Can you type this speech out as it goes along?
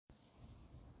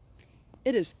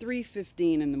It is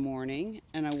 3:15 in the morning,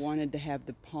 and I wanted to have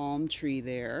the palm tree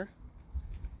there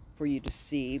for you to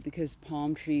see because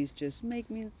palm trees just make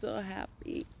me so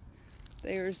happy.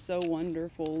 They are so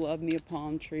wonderful. Love me a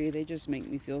palm tree. They just make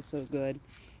me feel so good.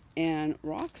 And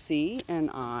Roxy and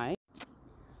I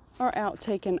are out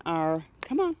taking our,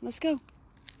 come on, let's go.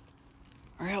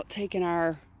 Are out taking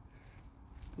our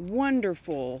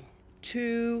wonderful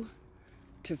 2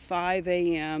 to 5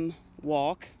 a.m.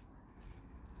 walk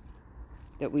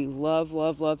that we love,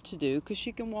 love, love to do because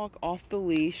she can walk off the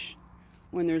leash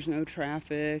when there's no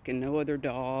traffic and no other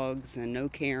dogs and no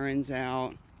Karens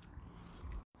out.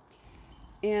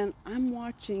 And I'm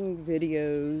watching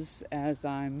videos as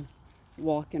I'm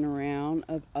walking around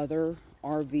of other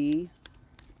RV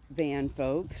van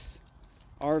folks,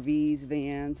 RVs,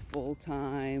 vans,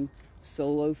 full-time,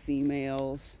 solo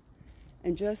females,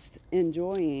 and just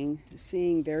enjoying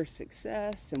seeing their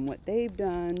success and what they've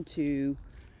done to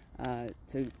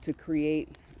create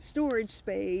storage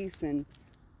space and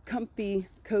comfy,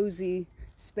 cozy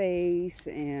space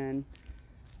and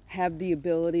have the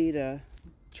ability to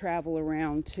travel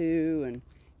around too, and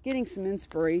getting some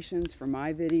inspirations for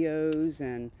my videos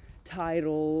and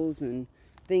titles and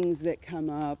things that come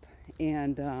up.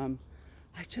 And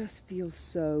I just feel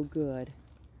so good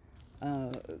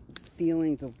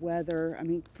feeling the weather. I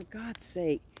mean, for God's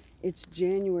sake, it's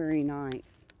January 9th.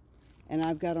 And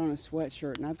I've got on a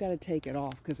sweatshirt and I've got to take it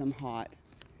off because I'm hot.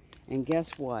 And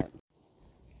guess what?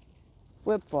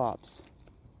 Flip-flops.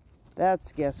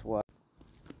 That's guess what?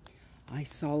 I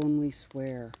solemnly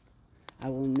swear I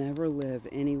will never live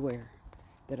anywhere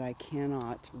that I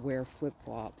cannot wear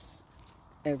flip-flops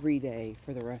every day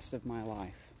for the rest of my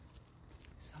life.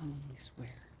 Solemnly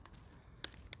swear.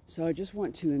 So I just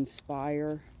want to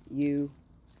inspire you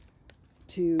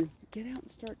to get out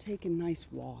and start taking nice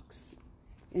walks.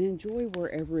 And enjoy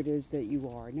wherever it is that you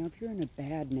are. Now, if you're in a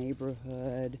bad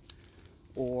neighborhood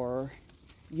or,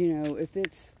 you know, if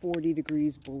it's 40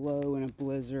 degrees below in a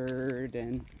blizzard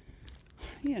and,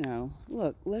 you know,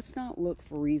 look, let's not look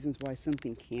for reasons why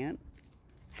something can't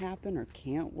happen or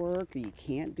can't work or you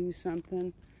can't do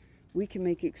something. We can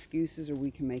make excuses or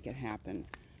we can make it happen.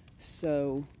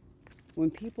 So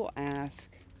when people ask,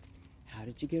 how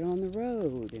did you get on the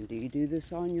road? And do you do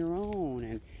this on your own?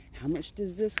 And how much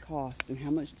does this cost? And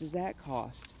how much does that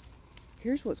cost?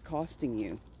 Here's what's costing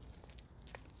you.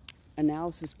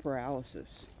 Analysis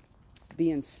paralysis.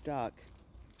 Being stuck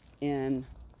and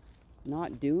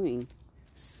not doing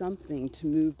something to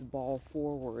move the ball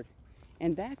forward.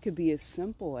 And that could be as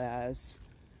simple as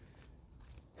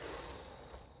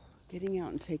getting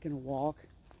out and taking a walk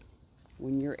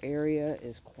when your area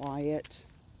is quiet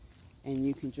and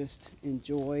you can just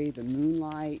enjoy the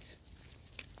moonlight,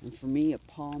 and for me a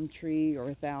palm tree or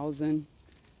 1,000,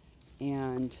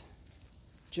 and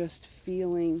just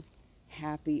feeling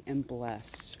happy and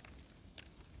blessed,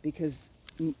 because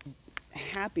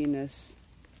happiness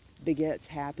begets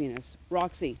happiness.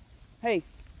 Roxy, hey,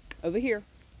 over here,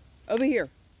 over here,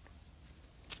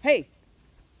 hey,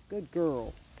 good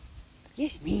girl.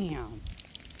 Yes, ma'am.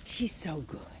 She's so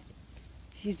good.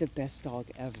 She's the best dog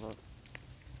ever.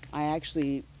 I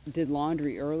actually did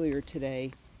laundry earlier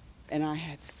today, and I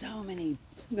had so many,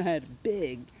 I had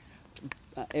big,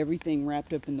 everything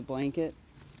wrapped up in the blanket.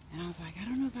 And I was like, I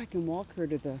don't know if I can walk her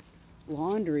to the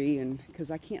laundry, and because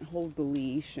I can't hold the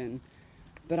leash.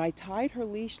 But I tied her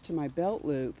leash to my belt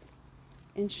loop,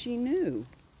 and she knew.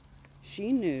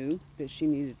 She knew that she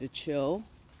needed to chill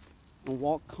and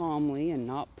walk calmly and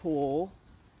not pull.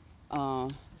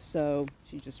 So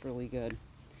she's just really good.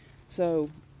 So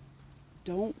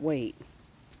don't wait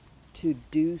to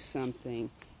do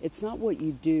something. It's not what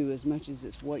you do as much as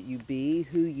it's what you be,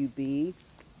 who you be.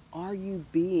 Are you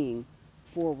being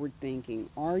forward thinking?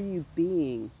 Are you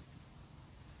being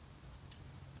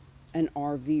an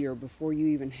RVer before you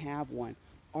even have one?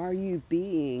 Are you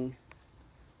being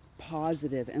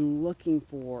positive and looking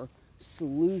for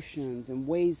solutions and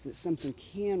ways that something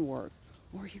can work?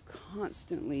 Or are you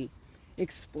constantly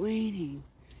explaining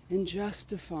and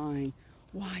justifying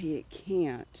why it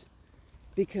can't?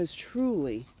 Because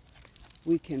truly,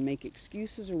 we can make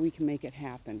excuses or we can make it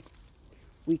happen.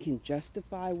 We can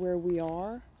justify where we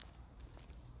are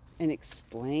and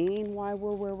explain why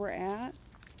we're where we're at,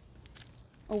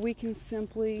 or we can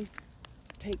simply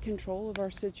take control of our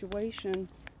situation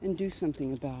and do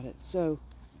something about it. So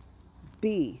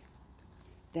be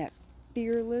that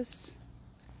fearless,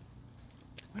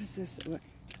 what is this?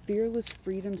 Fearless,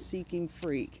 freedom-seeking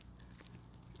freak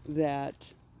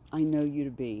that I know you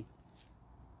to be.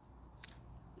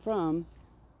 From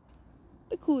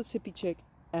the coolest hippie chick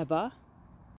ever.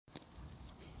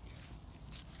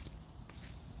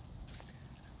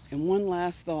 And one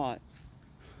last thought.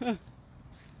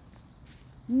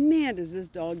 Man, does this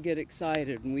dog get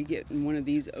excited when we get in one of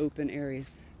these open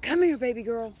areas. Come here, baby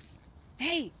girl.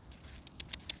 Hey.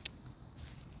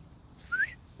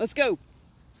 Let's go.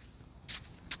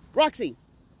 Roxy.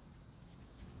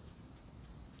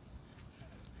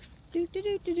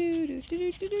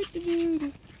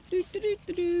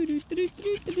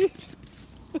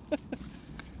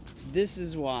 This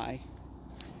is why.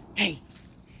 Hey,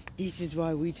 this is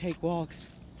why we take walks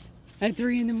at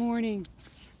 3 in the morning.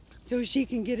 So she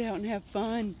can get out and have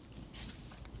fun.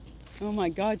 Oh my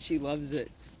God, she loves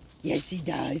it. Yes, she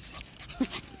does.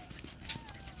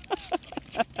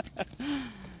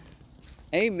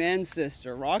 Amen,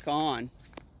 sister. Rock on.